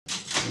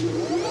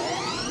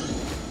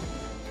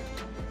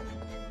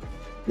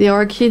The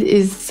orchid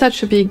is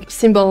such a big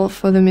symbol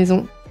for the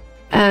maison.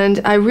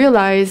 And I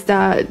realized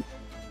that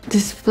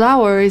this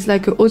flower is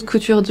like a haute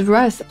couture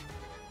dress.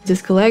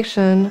 This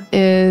collection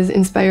is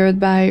inspired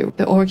by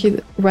the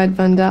orchid Red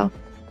Vanda.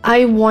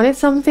 I wanted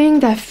something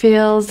that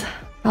feels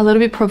a little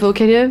bit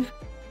provocative,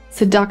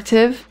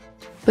 seductive,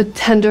 but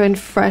tender and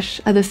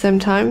fresh at the same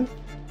time.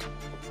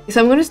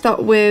 So I'm going to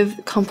start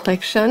with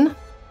complexion.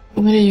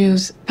 I'm going to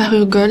use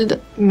Parure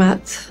Gold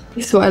Matte.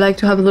 So I like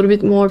to have a little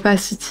bit more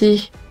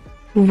opacity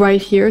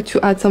right here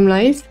to add some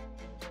light.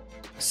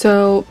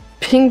 So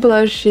pink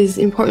blush is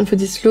important for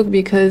this look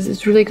because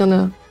it's really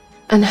gonna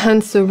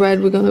enhance the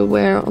red we're gonna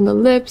wear on the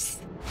lips.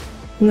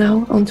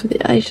 Now onto the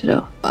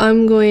eyeshadow.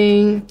 I'm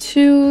going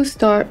to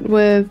start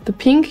with the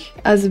pink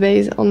as a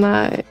base on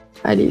my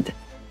eyelid.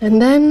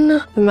 And then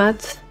the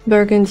matte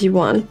burgundy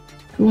one.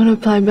 I'm gonna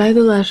apply by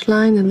the lash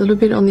line a little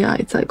bit on the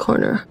outside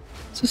corner.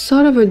 So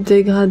sort of a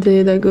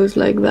dégradé that goes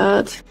like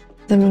that.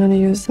 Then I'm gonna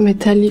use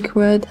metallic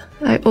red.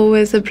 I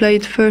always apply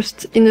it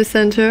first in the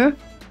center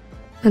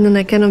and then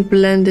I kind of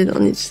blend it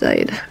on each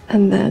side.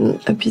 And then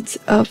a bit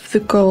of the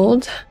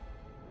gold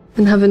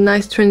and have a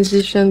nice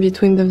transition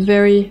between the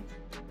very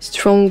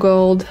strong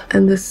gold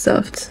and the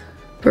soft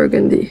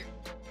burgundy.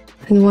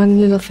 And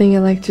one little thing I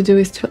like to do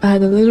is to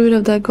add a little bit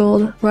of that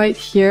gold right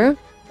here.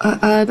 I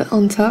add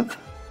on top.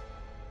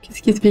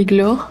 Qu'est-ce qui te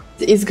glow?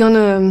 It's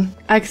gonna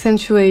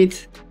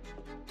accentuate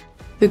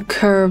the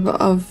curve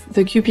of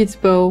the Cupid's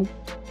bow.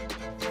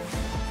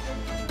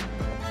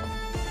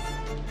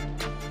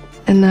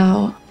 And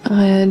now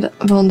Red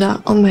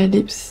Vanda on my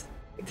lips.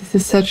 This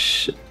is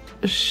such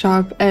a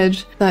sharp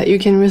edge that you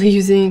can really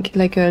use it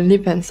like a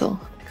lip pencil.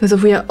 Because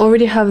if we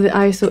already have the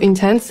eye so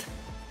intense,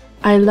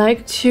 I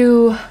like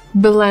to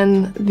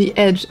blend the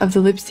edge of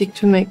the lipstick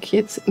to make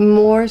it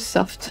more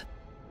soft.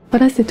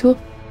 Voilà, c'est tout.